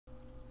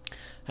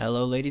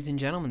Hello ladies and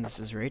gentlemen, this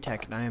is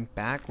Raytech and I am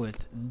back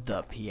with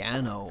the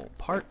piano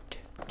part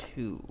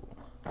 2.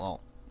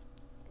 Well,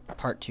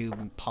 part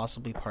 2,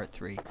 possibly part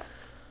 3.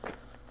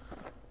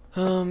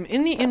 In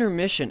the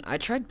intermission, I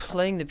tried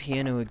playing the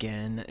piano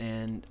again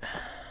and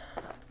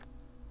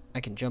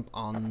I can jump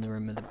on the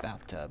rim of the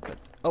bathtub, but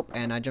oh,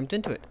 and I jumped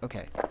into it.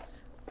 Okay.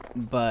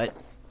 But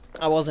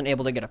I wasn't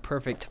able to get a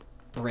perfect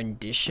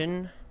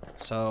rendition,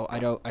 so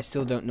I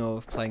still don't know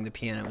if playing the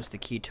piano is the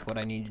key to what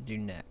I need to do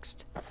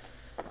next.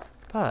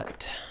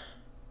 But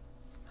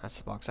that's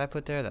the box I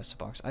put there, that's the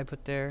box I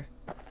put there.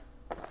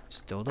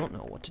 Still don't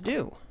know what to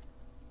do.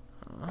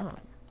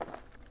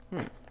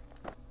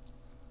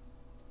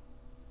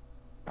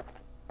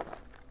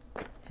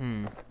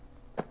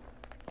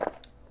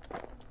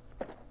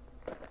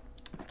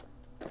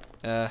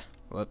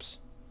 Whoops.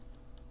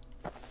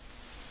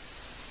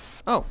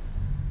 Oh.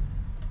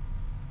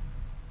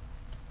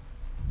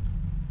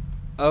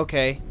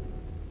 Okay.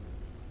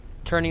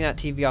 Turning that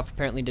TV off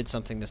apparently did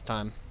something this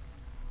time.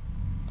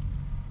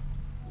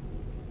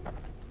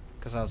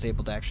 Because I was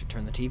able to actually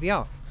turn the TV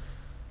off.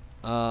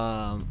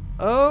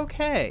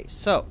 Okay,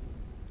 so.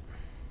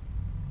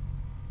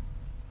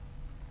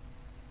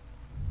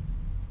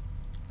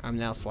 I'm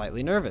now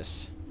slightly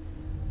nervous.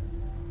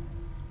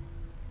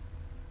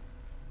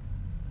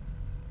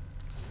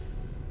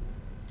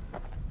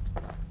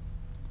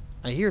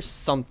 I hear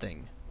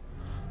something.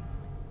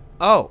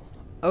 Oh,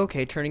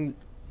 okay, turning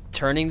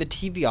the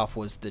TV off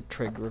was the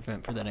trigger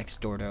event for the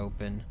next door to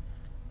open.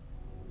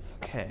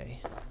 Okay.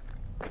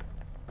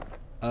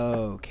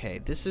 Okay,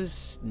 this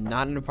is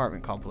not an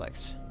apartment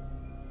complex.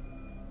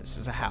 This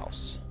is a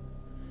house.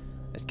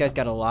 This guy's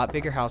got a lot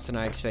bigger house than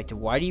I expected.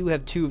 Why do you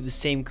have two of the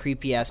same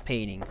creepy-ass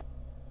painting?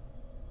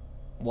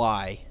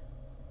 Why?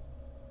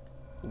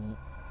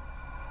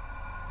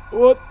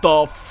 What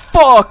the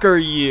fuck are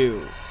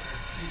you?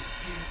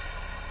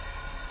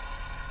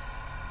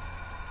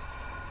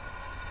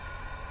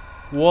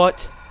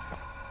 What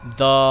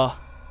the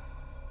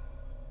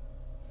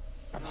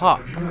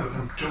fuck?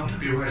 John,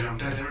 be aware, I'm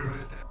dead.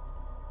 Everybody's dead.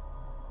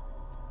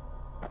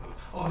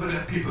 All the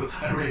dead people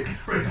are rape,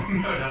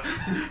 murder,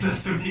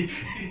 blasphemy.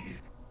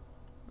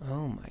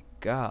 Oh my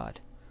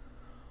god.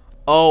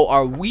 Oh,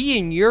 are we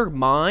in your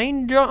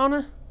mind,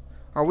 John?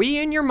 Are we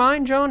in your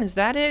mind, John? Is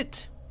that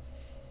it?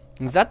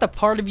 Is that the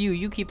part of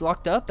you keep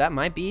locked up? That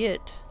might be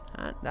it.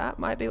 That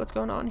might be what's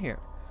going on here.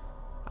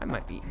 I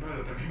might be.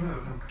 Murder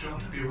them.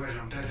 John, be aware,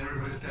 I'm dead.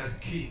 Everybody's dead.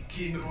 Key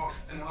in the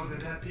box, and all the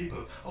dead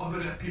people are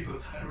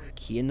rape.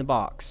 Key in the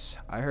box.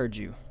 I heard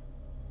you.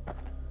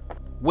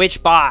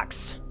 Which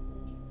box?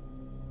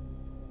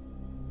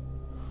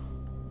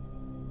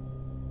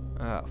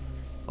 Oh,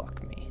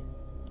 fuck me.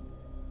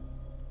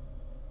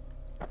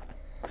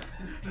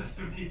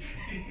 Blasphemy.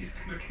 He's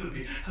gonna kill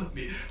me. Help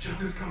me. John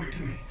is coming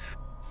to me.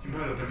 You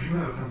murdered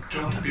them.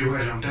 John, be aware,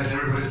 I'm dead.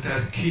 Everybody's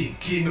dead. Key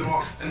in the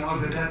box, and all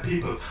the dead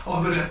people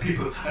are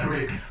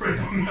rape,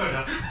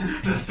 murder,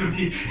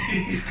 blasphemy.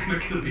 He's gonna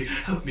kill me.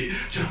 Help me.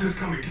 John is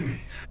coming to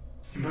me.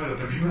 You murdered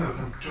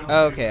them. John.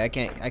 Okay, I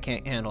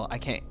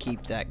can't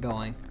keep that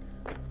going.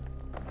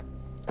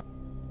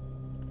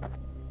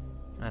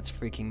 That's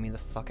freaking me the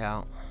fuck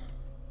out.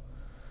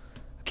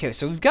 Okay,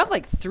 so we've got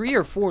like 3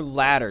 or 4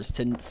 ladders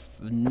to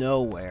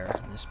nowhere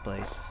in this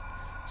place.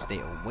 Stay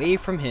away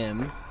from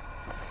him.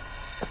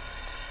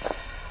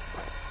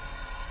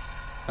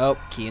 Oh,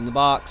 key in the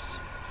box.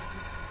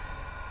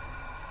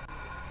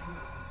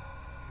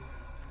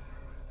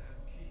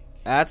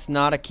 That's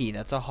not a key,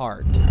 that's a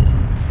heart.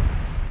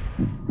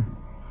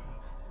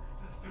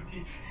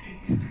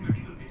 He's gonna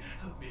kill me.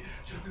 Help me.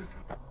 John is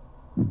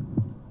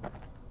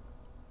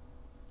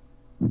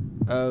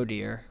coming. Oh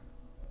dear.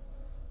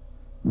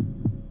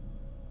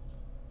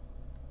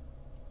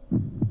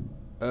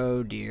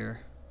 Oh dear.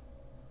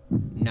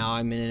 Now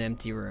I'm in an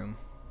empty room.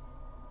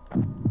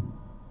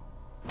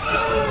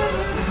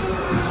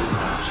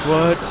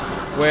 What?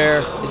 Where?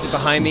 Is it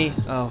behind me?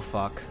 Oh,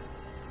 fuck.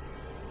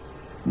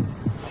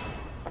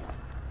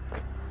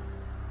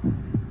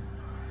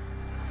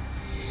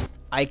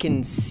 I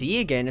can see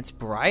again. It's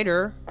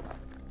brighter.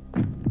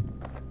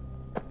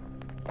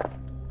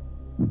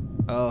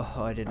 Oh,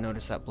 I didn't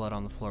notice that blood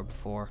on the floor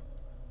before.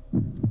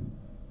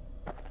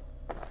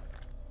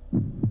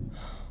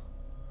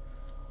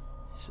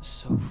 This is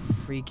so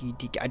freaky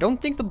deaky. I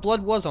don't think the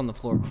blood was on the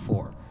floor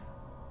before.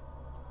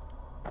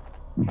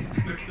 He's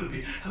gonna kill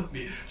me. Help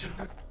me. John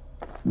is...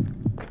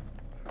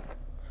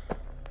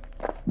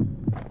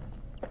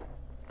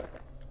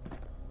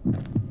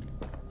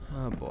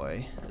 Oh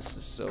boy, this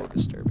is so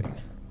disturbing.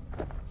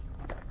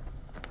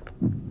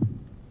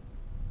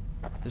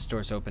 This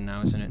door's open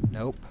now, isn't it?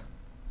 Nope.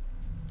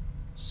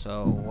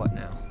 So, what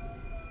now?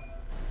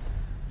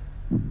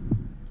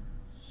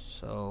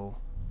 So,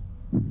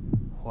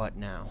 what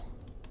now?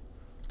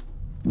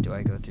 Do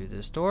I go through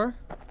this door?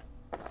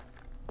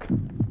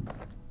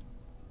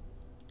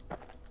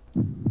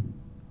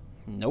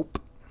 Nope.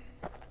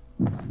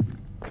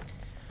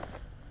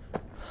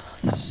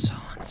 This is so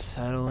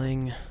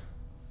unsettling.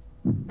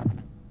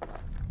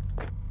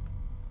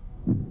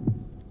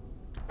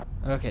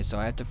 Okay, so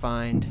I have to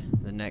find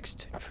the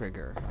next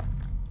trigger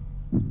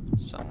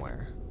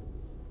somewhere.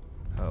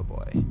 Oh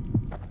boy.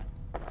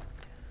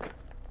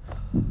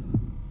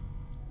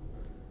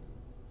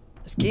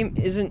 This game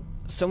isn't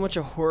so much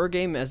a horror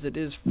game as it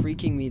is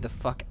freaking me the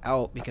fuck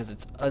out because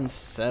it's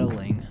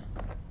unsettling.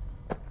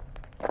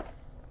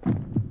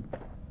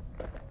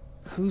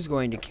 Who's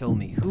going to kill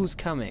me? Who's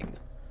coming?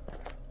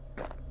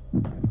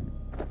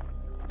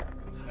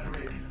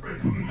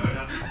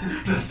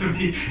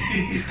 Blasphemy.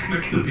 He's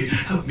gonna kill me.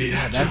 Help me.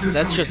 Yeah,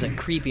 that's just a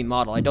creepy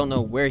model. I don't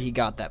know where he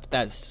got that, but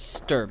that's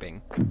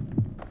disturbing.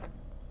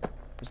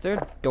 Was there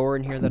a door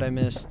in here that I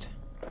missed?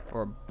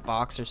 Or a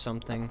box or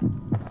something?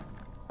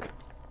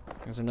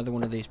 There's another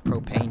one of these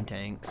propane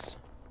tanks.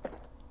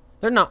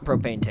 They're not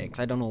propane tanks.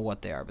 I don't know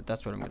what they are, but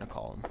that's what I'm gonna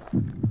call them.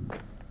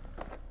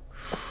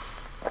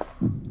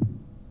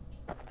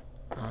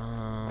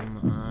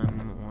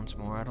 I'm once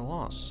more at a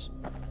loss.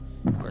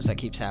 Of course, that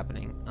keeps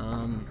happening.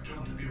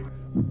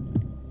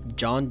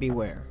 John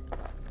Beware.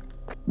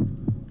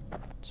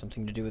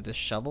 Something to do with this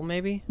shovel,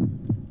 maybe?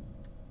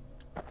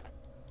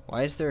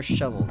 Why is there a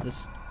shovel?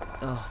 This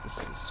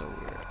is so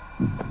weird.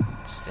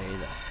 Stay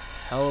the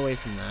hell away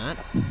from that.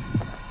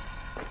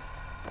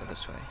 Go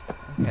this way.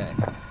 Okay.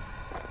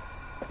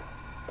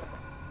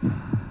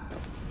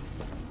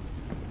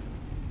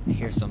 I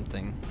hear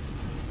something.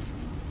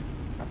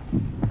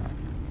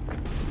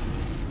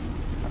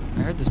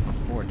 I heard this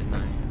before, didn't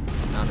I?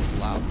 Not as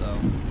loud,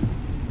 though.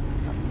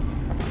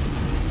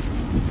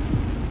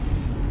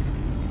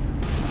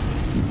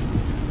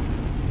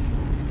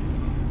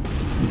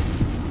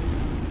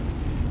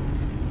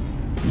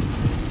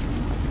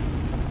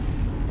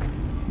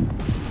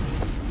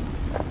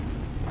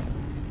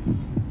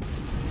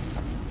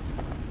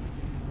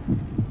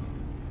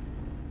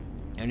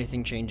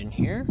 Anything change in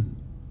here?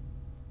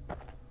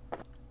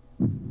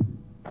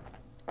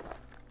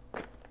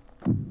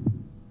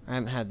 I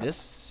haven't had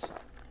this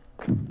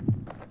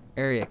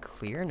area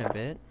clear in a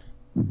bit.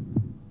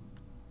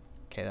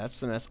 Okay, that's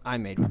the mess I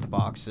made with the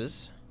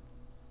boxes.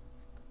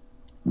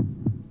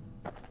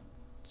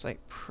 It's like,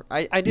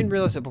 I didn't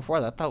realize it before.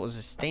 I thought it was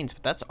the stains,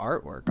 but that's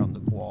artwork on the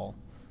wall.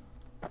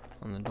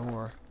 On the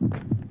door.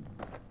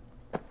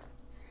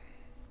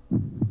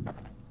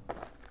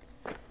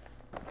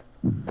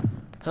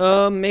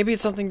 Maybe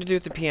it's something to do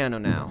with the piano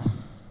now.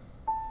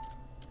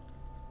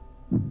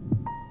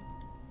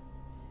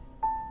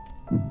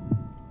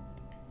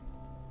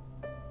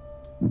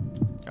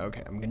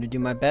 Okay, I'm gonna do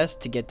my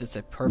best to get this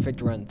a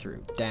perfect run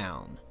through.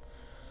 Down.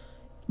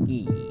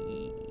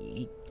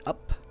 E.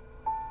 Up.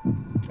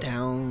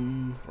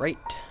 Down. Right.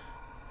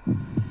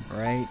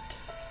 Right.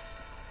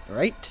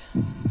 Right.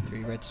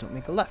 3 rights don't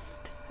make a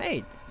left.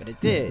 Hey, but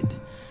it did.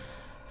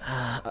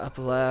 Up,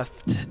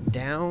 left,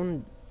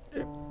 down,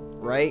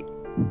 right,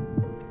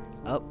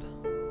 up,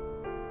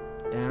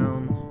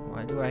 down.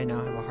 Why do I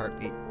now have a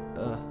heartbeat?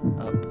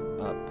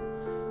 Up,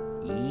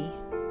 E,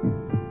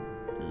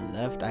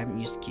 left. I haven't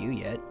used Q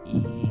yet.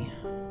 E,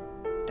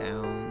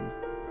 down,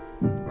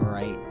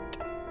 right,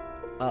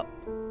 up,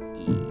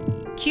 E,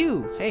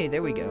 Q. Hey,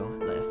 there we go.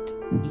 Left,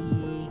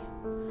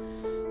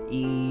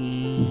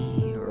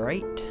 E,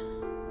 right,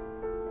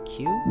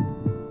 Q,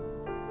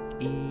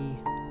 E,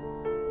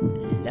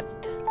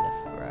 left,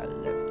 right,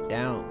 left,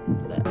 down,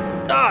 left.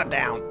 Ah,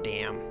 down,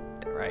 damn.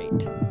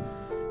 Right.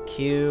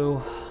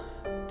 Q,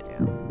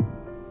 down.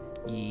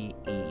 E.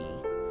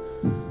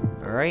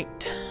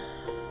 Right,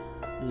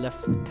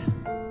 left,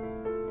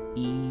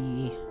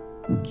 E,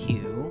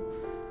 Q,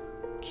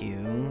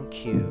 down,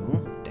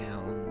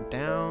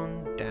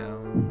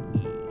 E.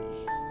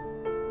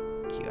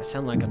 Q. I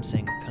sound like I'm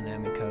saying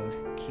Konami code.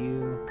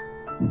 Q,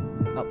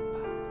 up,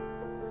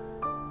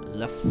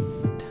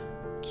 left,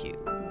 Q,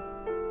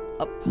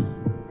 up,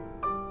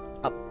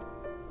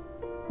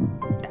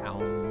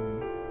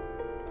 down,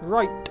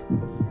 right,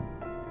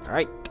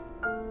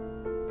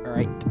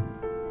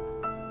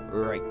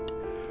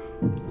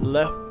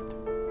 left,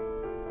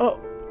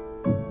 up,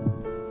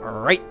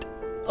 right,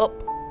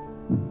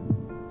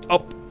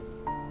 up,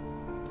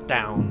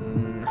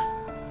 down,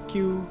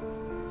 Q,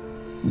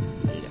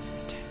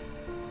 left,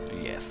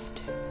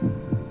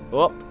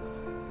 up,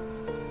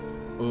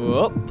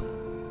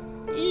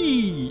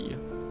 E,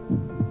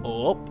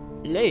 up,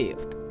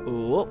 left,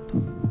 up,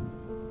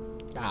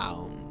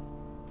 down,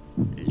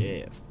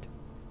 left,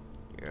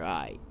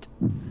 right,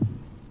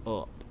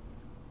 up,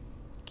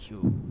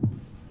 Q,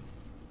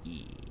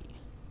 E.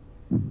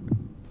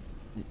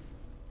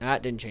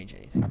 That didn't change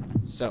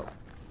anything. So,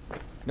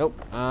 nope,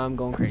 I'm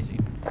going crazy.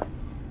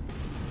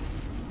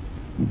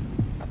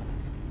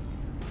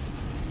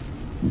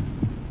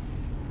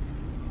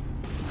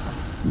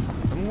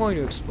 I'm going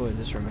to explore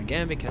this room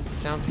again because the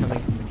sound's coming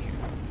from in here.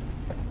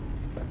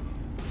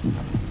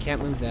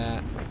 Can't move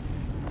that.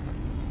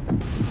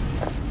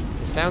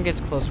 The sound gets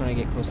close when I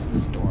get close to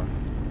this door.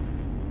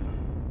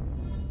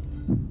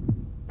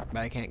 But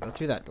I can't go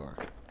through that door.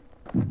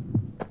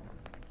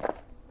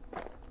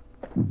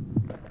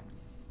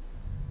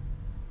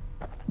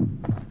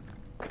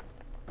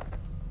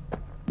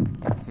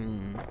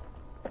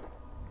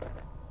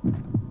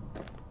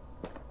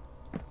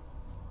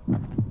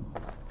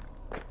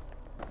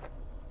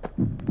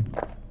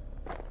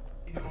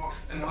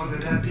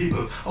 dead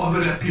people, all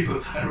the dead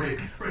people. I rape,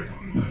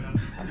 murder,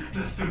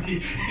 blasphemy.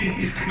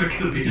 He's gonna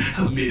kill me.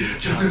 Help me.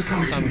 John is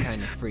coming to some me.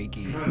 kind of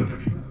freaky. Murder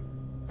them.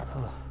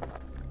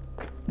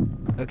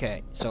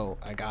 Okay, so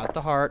I got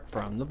the heart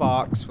from the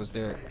box. Was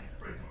there...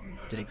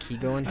 Did a key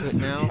go into it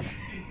now?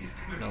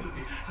 Nope.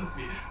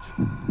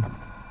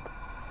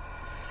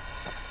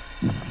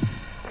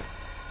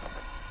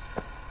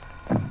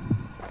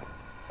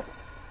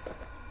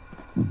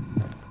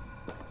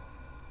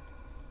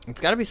 It's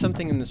gotta be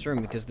something in this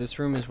room, because this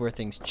room is where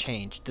things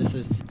changed.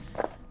 This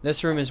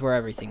room is where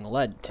everything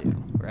led to,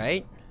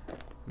 right?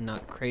 I'm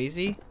not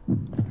crazy?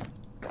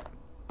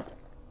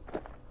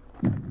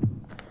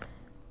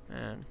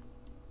 Man.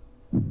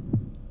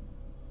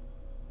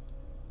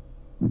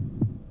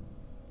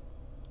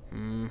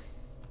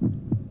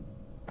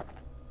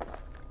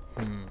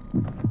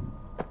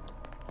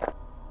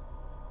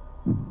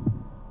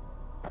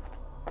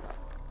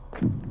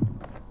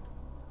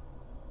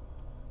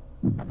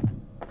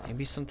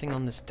 Maybe something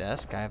on this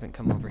desk? I haven't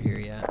come over here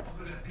yet.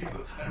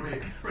 People, I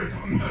rape,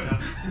 murder,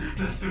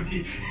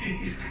 blasphemy.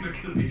 He's gonna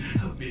kill me.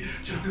 Help me.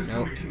 John is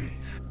coming to me.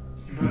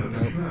 You murder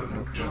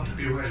them. John,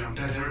 beware, John.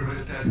 Dead.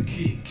 Everybody's dead.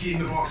 Key in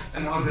the box.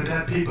 And all the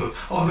dead people.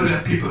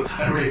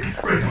 I rape,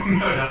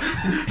 murder,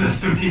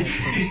 blasphemy.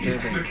 He's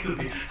gonna kill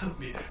me. Help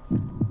me.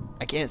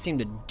 I can't seem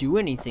to do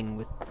anything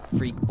with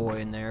Freak Boy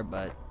in there,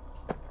 but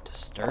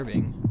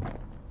disturbing.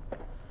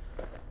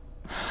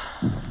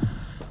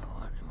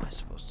 What am I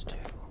supposed to do?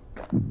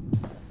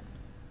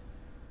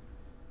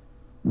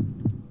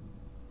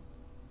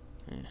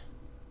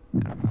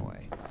 Out of my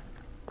way.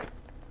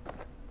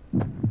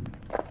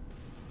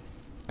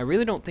 I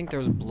really don't think there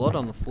was blood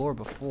on the floor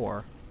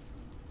before.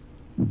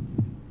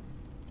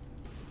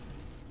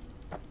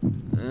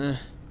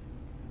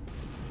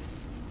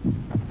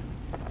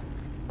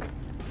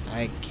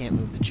 I can't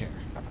move the chair.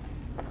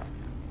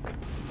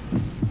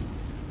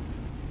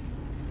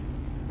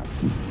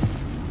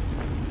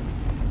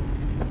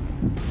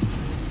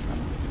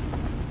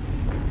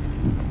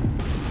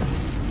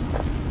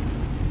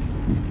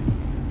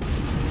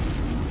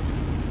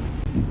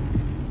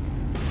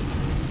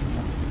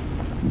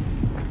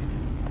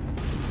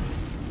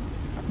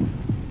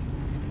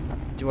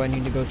 Do I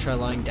need to go try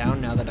lying down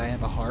now that I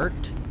have a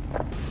heart? I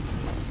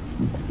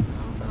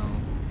don't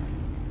know.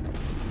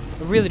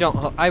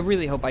 I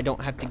really hope I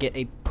don't have to get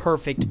a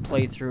perfect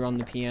playthrough on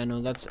the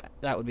piano.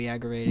 That would be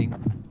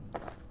aggravating.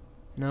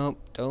 Nope,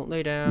 don't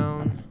lay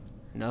down.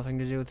 Nothing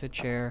to do with the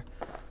chair.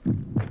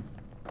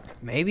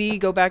 Maybe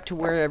go back to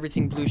where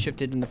everything blue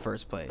shifted in the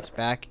first place.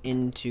 Back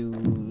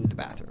into the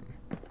bathroom.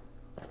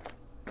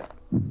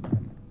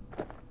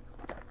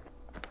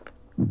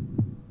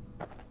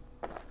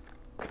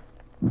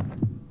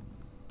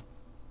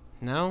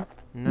 No?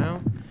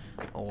 No?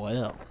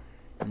 Well.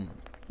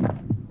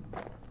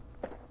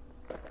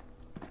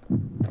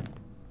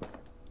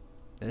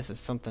 This is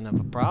something of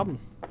a problem.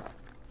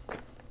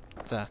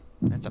 That's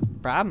a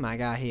problem I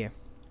got here.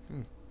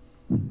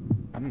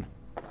 I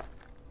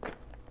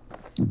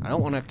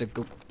don't want to have to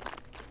go...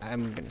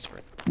 I'm gonna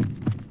sprint.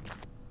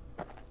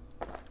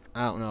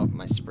 I don't know if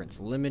my sprint's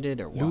limited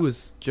or what.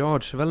 Louis,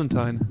 George,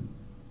 Valentine.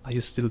 Are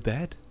you still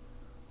dead?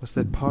 Was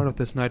that part of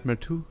this nightmare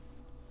too?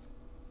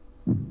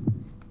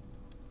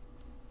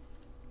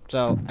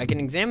 So, I can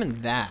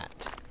examine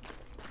that.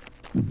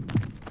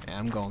 Yeah,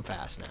 I'm going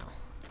fast now.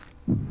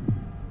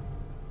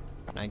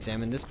 Can I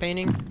examine this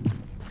painting?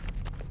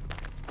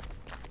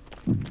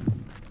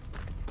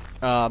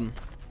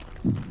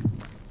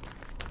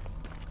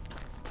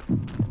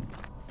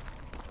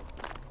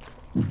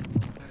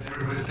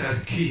 Everybody's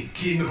dead. Key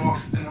in the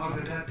box. And all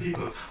the dead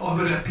people.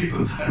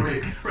 I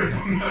rape,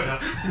 murder,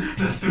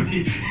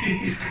 blasphemy.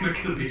 He's gonna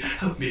kill me.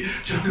 Help me.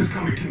 John is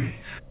coming to me.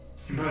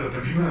 You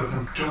murder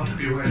them. John,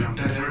 beware, John.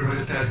 Dead.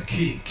 Everybody's dead.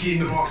 Key in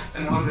the box.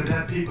 And all the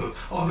dead people.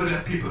 I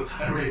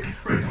rape,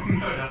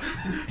 murder,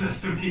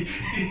 blasphemy.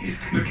 He's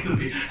gonna kill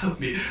me.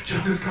 Help me.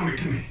 John is coming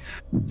to me.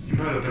 You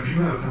murder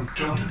them.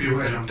 John,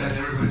 beware, John. Dead.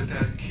 Everybody's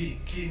dead. Key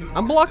in the box.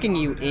 I'm blocking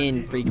you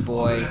in, Freak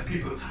Boy.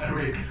 I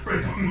rape,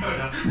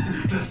 murder,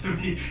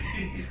 blasphemy.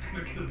 He's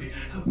gonna kill me.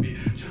 Help me.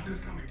 John is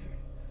coming to me.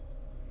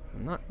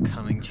 I'm not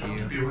coming to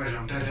you. Beware,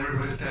 I'm dead.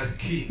 Everybody's dead.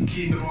 Key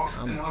in the box.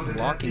 I'm and all the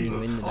blocking dead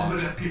you into all the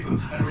that dead people.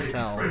 I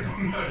cell. rape,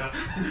 murder,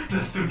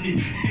 blasphemy.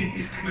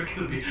 He's gonna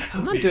kill me. Help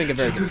I'm not me. doing a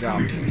very John good is job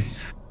coming of to me.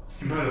 this.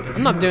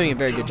 I'm not doing a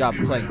very good job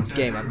of playing this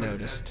game, I've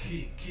noticed.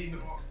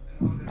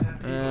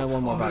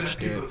 One more botch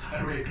to do it.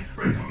 I rape,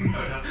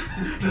 murder,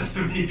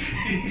 blasphemy.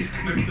 He's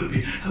gonna kill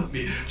me. Help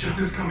me. John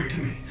is coming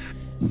to me.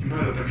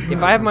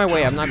 If I have my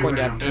way, I'm not going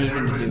to have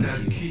anything to do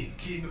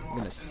with you. I'm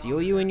going to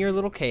seal you in your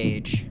little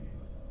cage.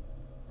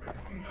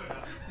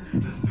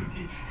 He's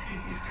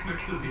gonna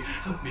kill me.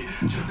 Help me.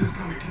 John is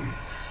coming to me.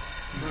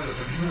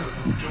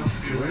 I'm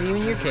sealing you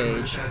in your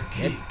cage.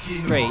 Get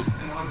straight.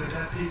 All the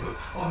dead people.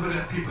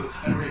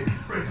 I rape,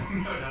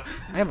 murder.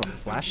 I have a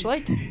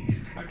flashlight?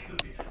 He's gonna kill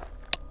me.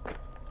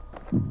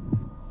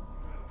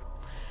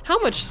 How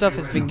much stuff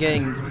has been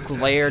getting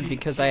glared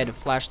because I had a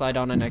flashlight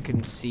on and I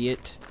couldn't see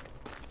it?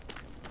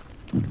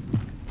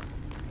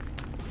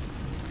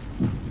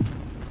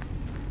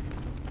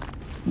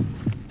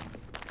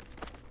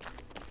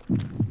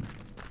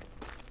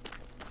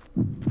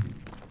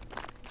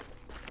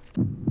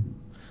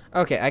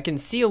 Okay, I can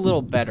see a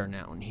little better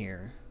now in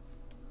here.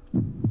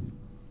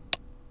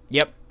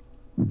 Yep.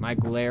 My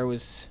glare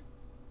was...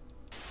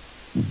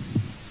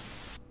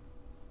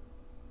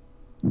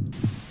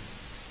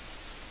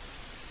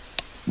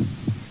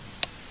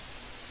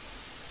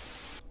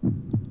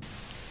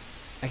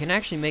 I can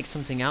actually make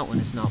something out when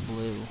it's not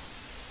blue.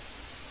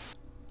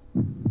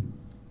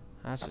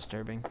 That's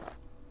disturbing.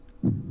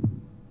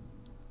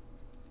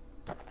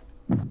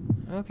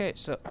 Okay,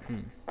 so...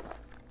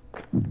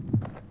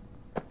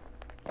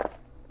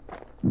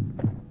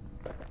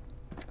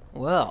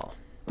 Well...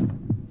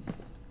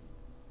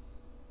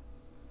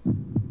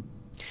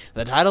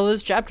 The title of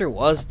this chapter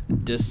was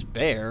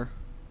Despair.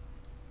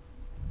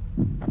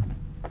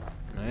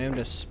 I am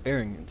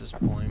despairing at this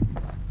point.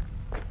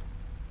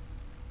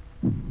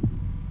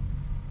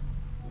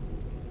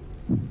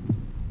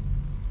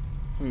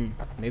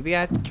 Maybe I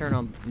have to turn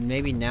on...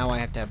 Maybe now I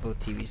have to have both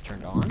TVs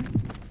turned on?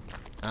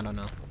 I don't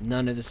know.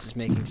 None of this is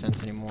making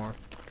sense anymore.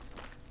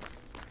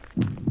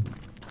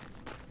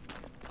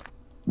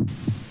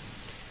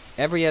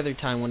 Every other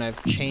time when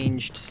I've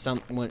changed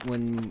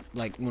when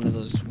like one of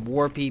those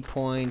warpy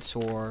points,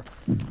 or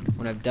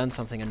when I've done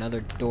something,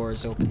 another door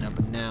is opened up,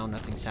 but now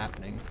nothing's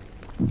happening.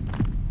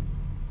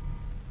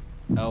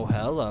 Oh,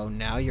 hello.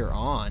 Now you're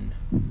on.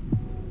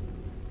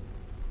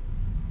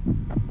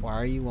 Why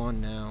are you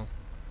on now?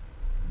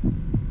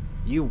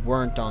 You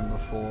weren't on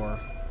before.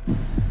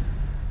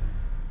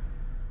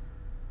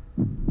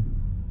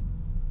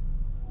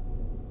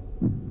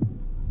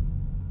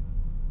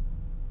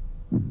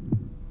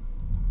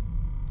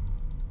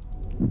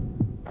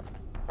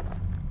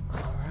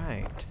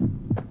 Alright.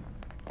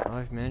 Well,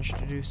 I've managed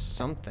to do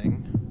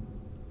something.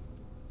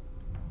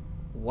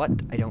 What?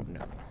 I don't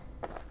know.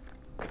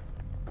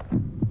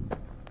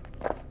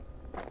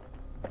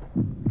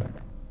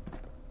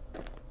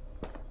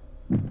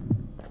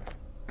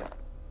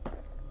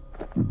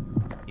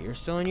 You're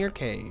still in your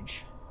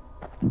cage.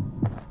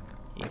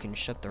 You can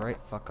shut the right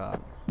fuck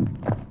up. Do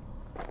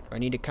I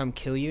need to come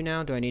kill you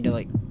now? Do I need to,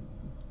 like,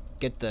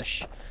 get the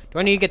do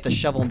I need to get the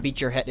shovel and beat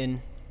your head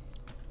in?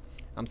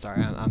 I'm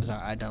sorry. I'm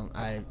sorry. I don't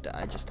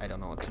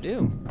know what to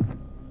do.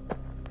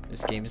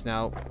 This game's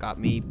now got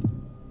me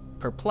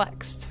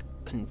perplexed,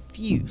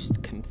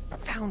 confused,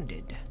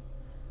 confounded.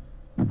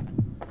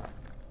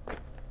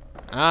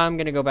 I'm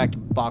gonna go back to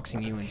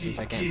boxing you in since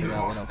I can't figure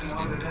out what else to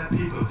do.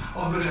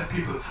 All the dead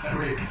people, I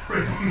rape,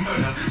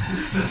 murder.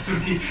 That's for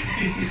me.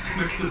 He's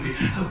gonna kill me.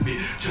 Help me.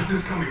 John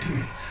is coming to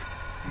me.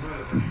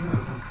 Murder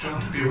them.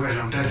 John, beware,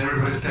 I'm dead.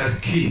 Everybody's dead.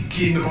 Key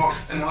in the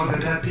box, and all the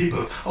dead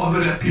people. All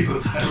the dead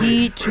people. I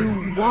Key rape, to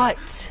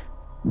what?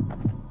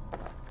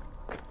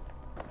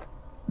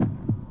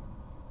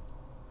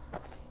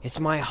 It's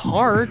my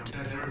heart.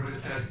 Everybody's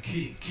dead.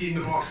 Key in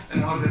the box,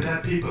 and all the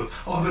dead people.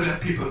 All the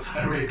dead people.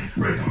 I rape,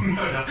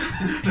 murder.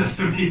 That's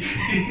for me.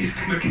 He's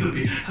gonna kill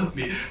me. Help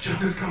me.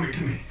 John is coming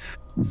to me.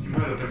 You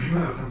murder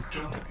them.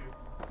 John.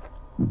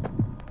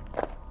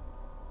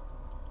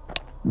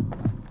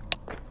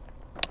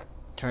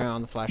 Turn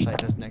on the flashlight.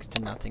 Does next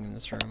to nothing in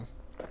this room.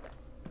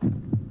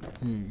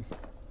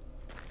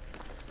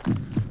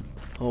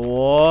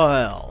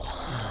 Well.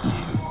 Key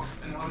in the box,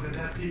 and all the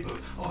dead people.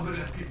 All the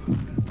dead people.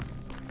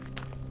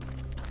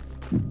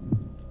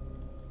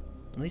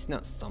 At least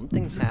now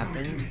something's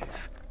happened.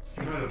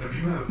 You murder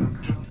them,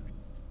 John.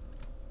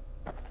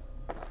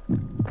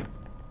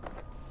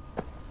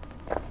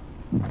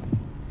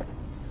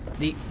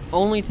 The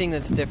only thing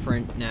that's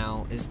different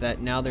now is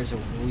that now there's a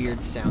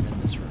weird sound in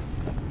this room.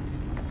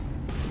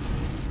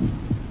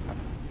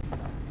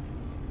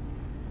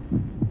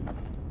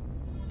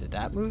 Did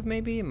that move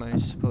maybe? Am I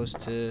supposed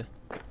to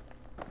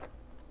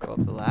go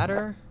up the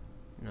ladder?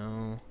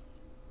 No.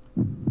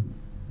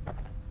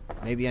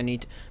 Maybe I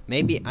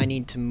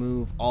need to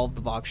move all of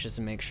the boxes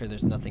and make sure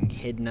there's nothing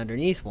hidden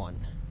underneath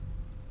one.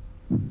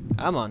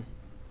 Come on.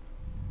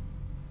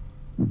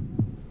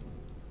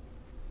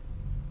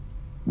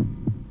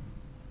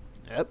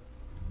 Yep.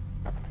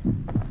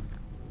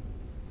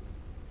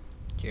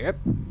 Yep.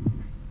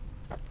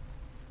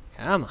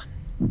 Come on.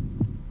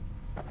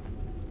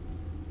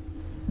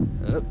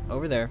 Oh,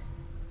 over there.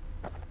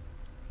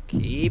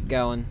 Keep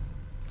going.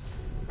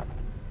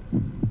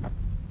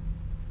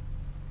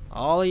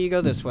 All of you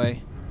go this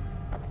way.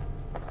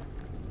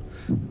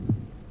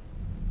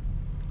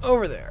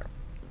 Over there.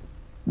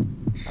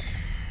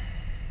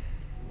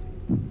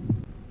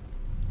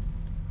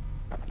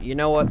 You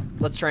know what?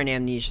 Let's try an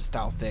amnesia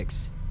style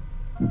fix.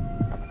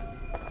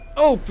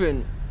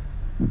 Open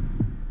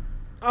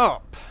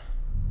up.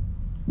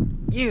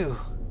 You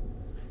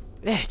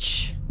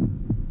bitch.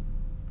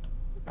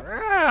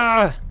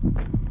 Ah!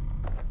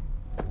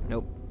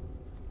 Nope.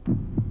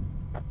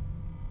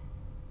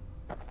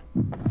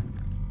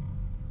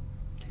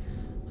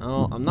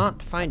 Oh, I'm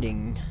not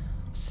finding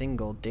a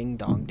single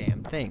ding-dong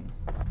damn thing.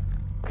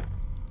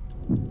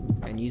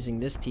 And using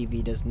this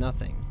TV does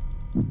nothing.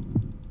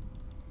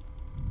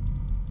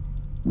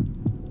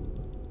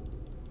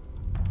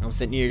 I'm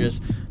sitting here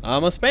just,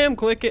 I'm a spam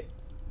click it.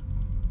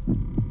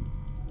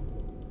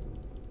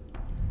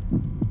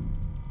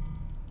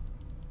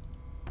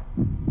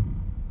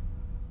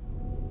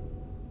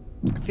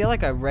 feel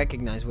like I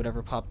recognize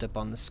whatever popped up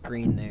on the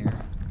screen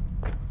there.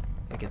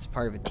 Like it's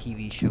part of a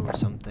TV show or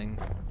something.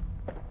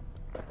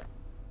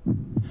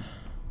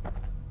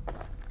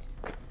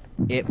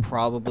 It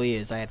probably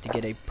is. I have to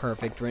get a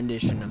perfect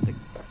rendition of the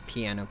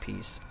piano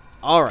piece.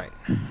 Alright.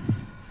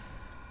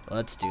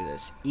 Let's do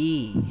this.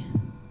 E.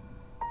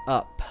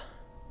 Up.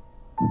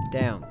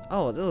 Down.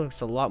 Oh, this looks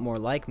a lot more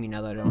like me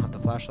now that I don't have the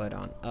flashlight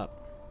on. Up.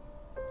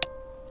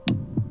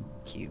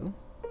 Q.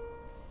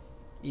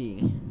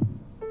 E.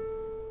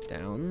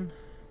 Down.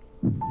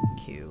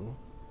 Q.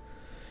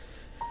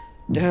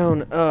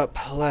 Down, up,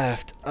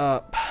 left,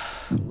 up,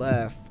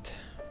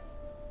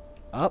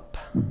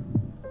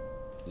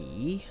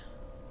 E,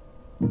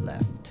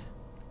 left,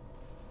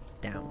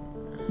 down,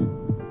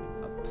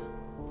 up,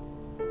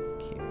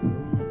 Q,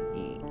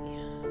 E.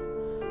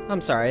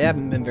 I'm sorry, I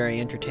haven't been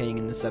very entertaining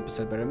in this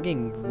episode, but I'm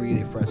getting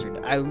really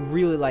frustrated. I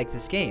really like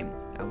this game.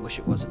 I wish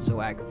it wasn't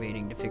so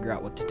aggravating to figure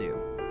out what to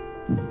do.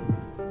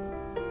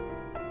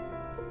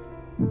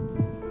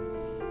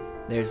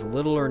 There's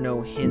little or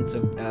no hints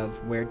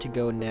of where to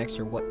go next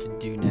or what to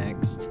do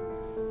next.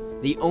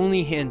 The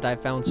only hint I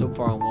found so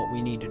far on what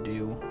we need to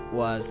do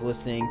was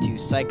listening to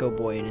Psycho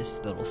Boy in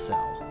his little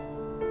cell.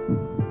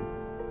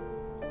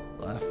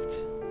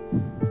 Left.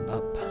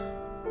 Up.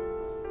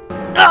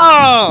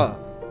 Ah!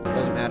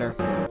 Doesn't matter.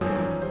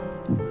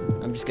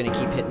 I'm just gonna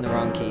keep hitting the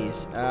wrong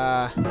keys.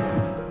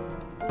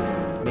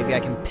 Maybe I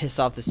can piss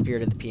off the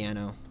spirit of the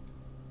piano.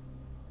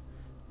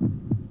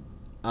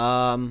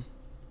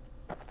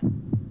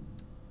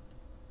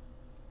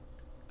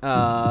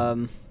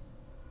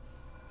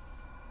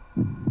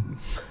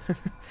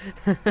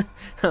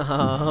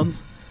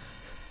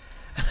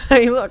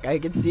 Hey, look, I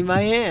can see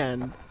my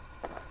hand.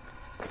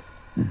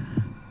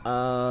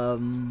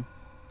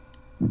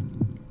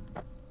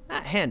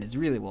 That hand is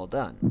really well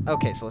done.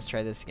 Okay, so let's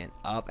try this again.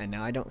 Up, and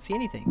now I don't see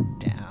anything.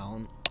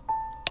 Down.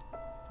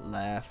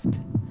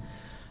 Left.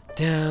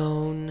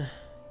 Down.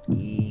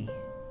 E.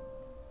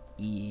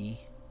 E.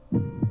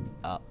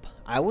 Up.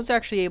 I was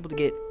actually able to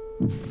get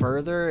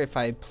further if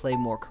I play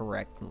more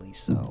correctly,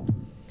 so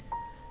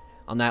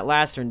on that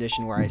last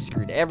rendition where I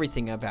screwed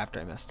everything up after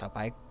I messed up,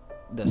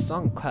 the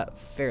song cut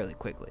fairly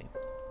quickly.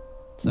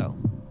 So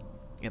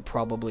it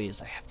probably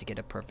is I have to get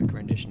a perfect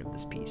rendition of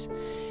this piece,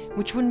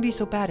 which wouldn't be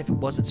so bad if it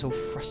wasn't so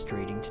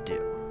frustrating to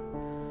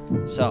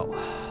do. So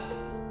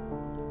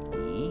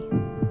E,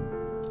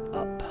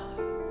 up,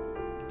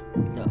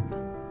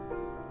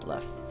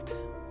 left,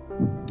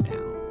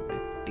 down. My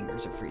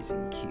fingers are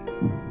freezing. Q,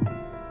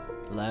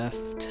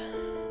 left,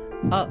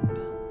 up,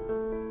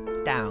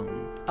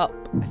 down, up.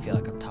 I feel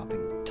like I'm talking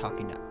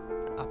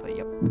up,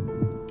 yep,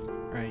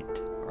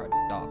 right, or a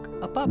dog,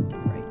 up,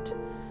 right,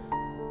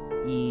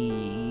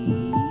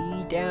 E,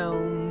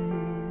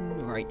 down,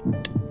 right,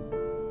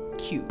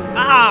 Q, and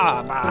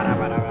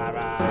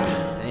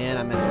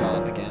I messed it all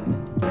up again.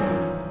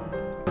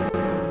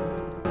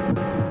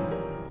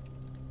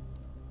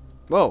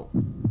 Whoa.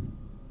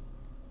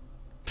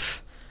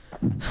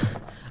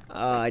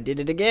 I did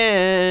it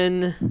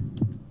again.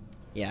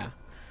 Yeah.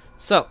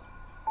 So,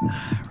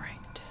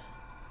 right,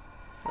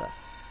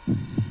 left,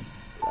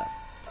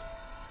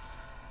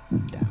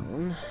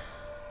 down,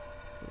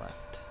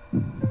 left,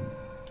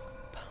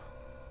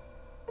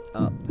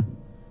 up,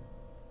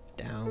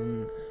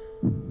 down,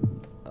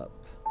 up,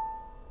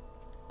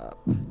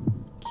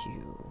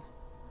 Q,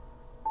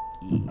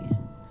 E.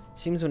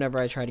 Seems whenever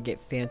I try to get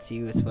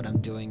fancy with what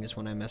I'm doing is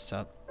when I mess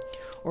up,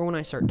 or when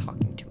I start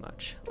talking too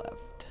much.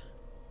 Left,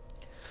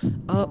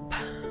 up,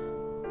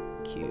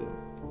 Q,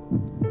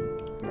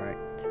 right,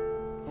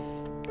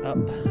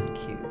 up,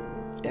 Q,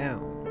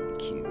 down,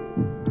 Q,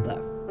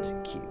 left,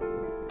 Q,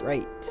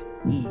 right,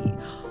 E,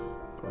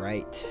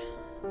 right,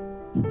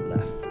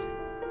 left,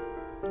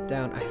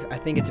 down. I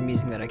think it's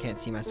amusing that I can't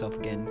see myself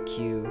again.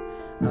 Q,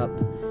 up,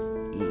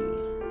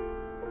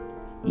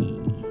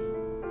 E,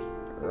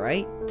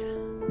 right,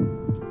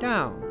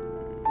 down,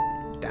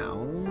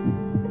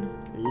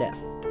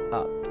 left,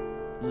 up,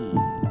 E,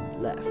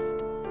 left.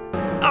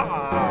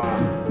 Ah!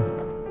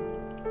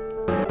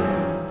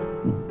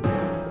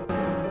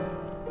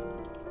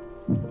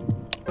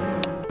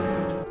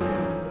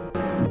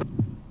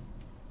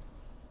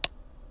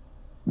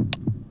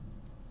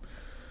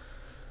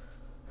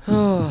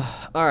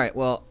 Alright,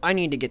 well, I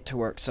need to get to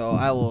work, so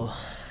I will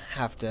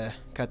have to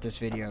cut this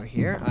video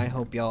here. I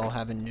hope y'all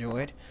have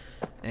enjoyed.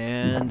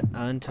 And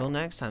until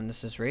next time,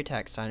 this is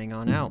Raytax signing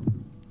on out.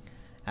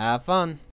 Have fun.